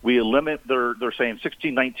 We eliminate, they're saying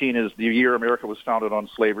 1619 is the year America was founded on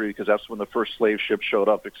slavery because that's when the first slave ship showed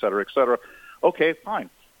up, et cetera, et cetera. Okay, fine.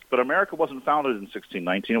 But America wasn't founded in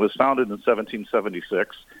 1619. It was founded in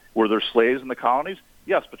 1776. Were there slaves in the colonies?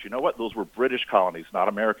 Yes, but you know what? Those were British colonies, not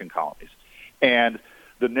American colonies. And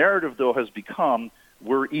the narrative, though, has become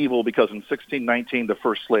we're evil because in 1619 the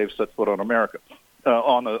first slaves set foot on America,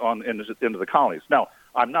 into the colonies. Now,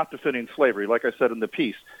 I'm not defending slavery. Like I said in the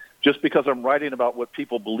piece, just because I'm writing about what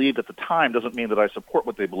people believed at the time doesn't mean that I support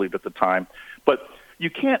what they believed at the time. But you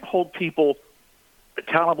can't hold people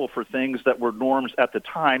accountable for things that were norms at the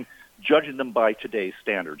time, judging them by today's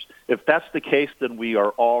standards. If that's the case, then we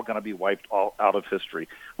are all going to be wiped all out of history.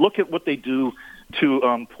 Look at what they do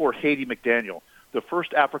to poor Haiti McDaniel, the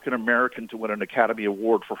first African-American to win an Academy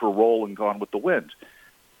Award for her role in Gone with the Wind.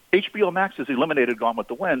 HBO Max has eliminated Gone with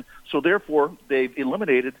the Wind, so therefore they've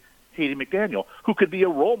eliminated Haiti McDaniel, who could be a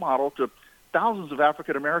role model to thousands of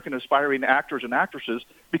African-American aspiring actors and actresses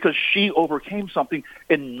because she overcame something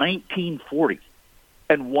in 1940.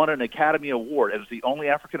 And won an Academy Award as the only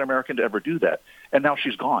African-American to ever do that. And now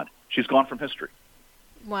she's gone. She's gone from history.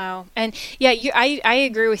 Wow. And yeah, I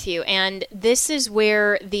agree with you. And this is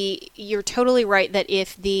where you're totally right that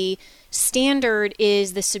if the standard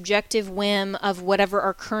is the subjective whim of whatever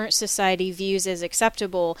our current society views as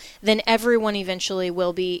acceptable, then everyone eventually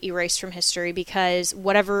will be erased from history, because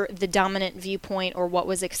whatever the dominant viewpoint or what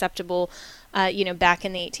was acceptable back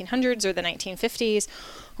in the 1800s or the 1950s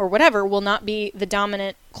or whatever will not be the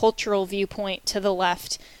dominant cultural viewpoint to the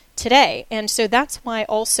left today. And so that's why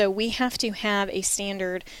also we have to have a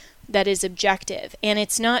standard that is objective. And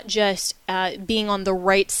it's not just being on the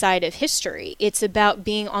right side of history. It's about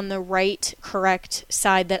being on the right, correct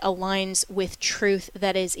side that aligns with truth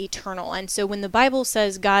that is eternal. And so when the Bible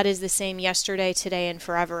says God is the same yesterday, today, and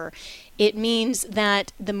forever, it means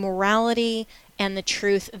that the morality and the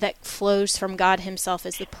truth that flows from God himself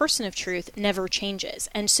as the person of truth never changes.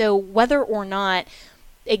 And so whether or not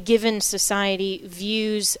a given society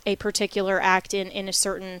views a particular act in a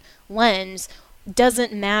certain lens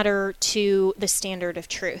doesn't matter to the standard of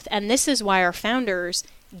truth. And this is why our founders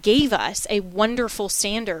gave us a wonderful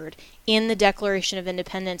standard in the Declaration of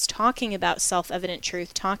Independence, talking about self-evident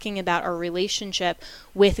truth, talking about our relationship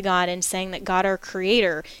with God, and saying that God, our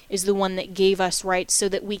Creator, is the one that gave us rights, so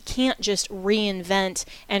that we can't just reinvent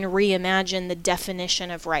and reimagine the definition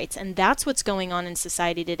of rights. And that's what's going on in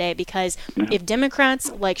society today, because if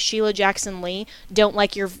Democrats like Sheila Jackson Lee don't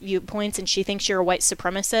like your viewpoints and she thinks you're a white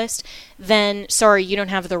supremacist, then sorry, you don't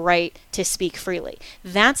have the right to speak freely.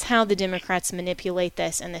 That's how the Democrats manipulate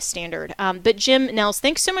this and this standard. But Jim Nelles,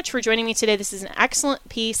 thanks so much for joining me today. This is an excellent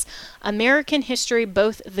piece. American history,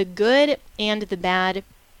 both the good and the bad,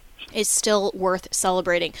 is still worth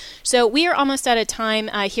celebrating. So we are almost out of time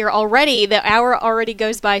here already. The hour already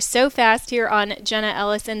goes by so fast here on Jenna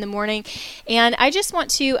Ellis in the Morning. And I just want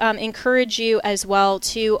to encourage you as well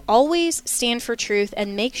to always stand for truth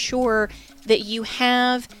and make sure that you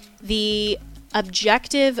have the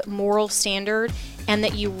objective moral standard, and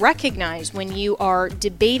that you recognize when you are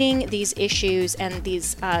debating these issues and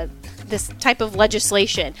these this type of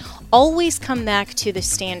legislation, always come back to the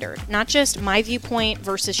standard, not just my viewpoint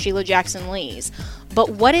versus Sheila Jackson Lee's, but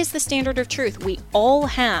what is the standard of truth? We all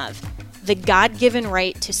have the God-given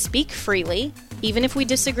right to speak freely, even if we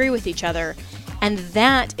disagree with each other, and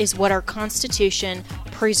that is what our Constitution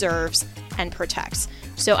preserves and protects.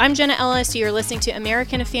 So I'm Jenna Ellis. You're listening to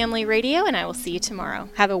American Family Radio, and I will see you tomorrow.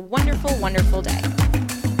 Have a wonderful, wonderful day.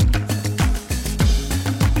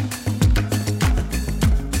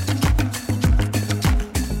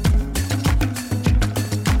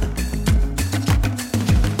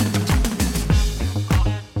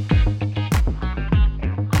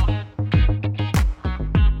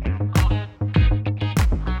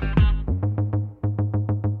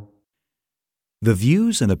 The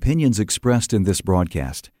views and opinions expressed in this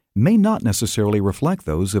broadcast may not necessarily reflect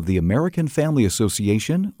those of the American Family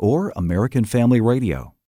Association or American Family Radio.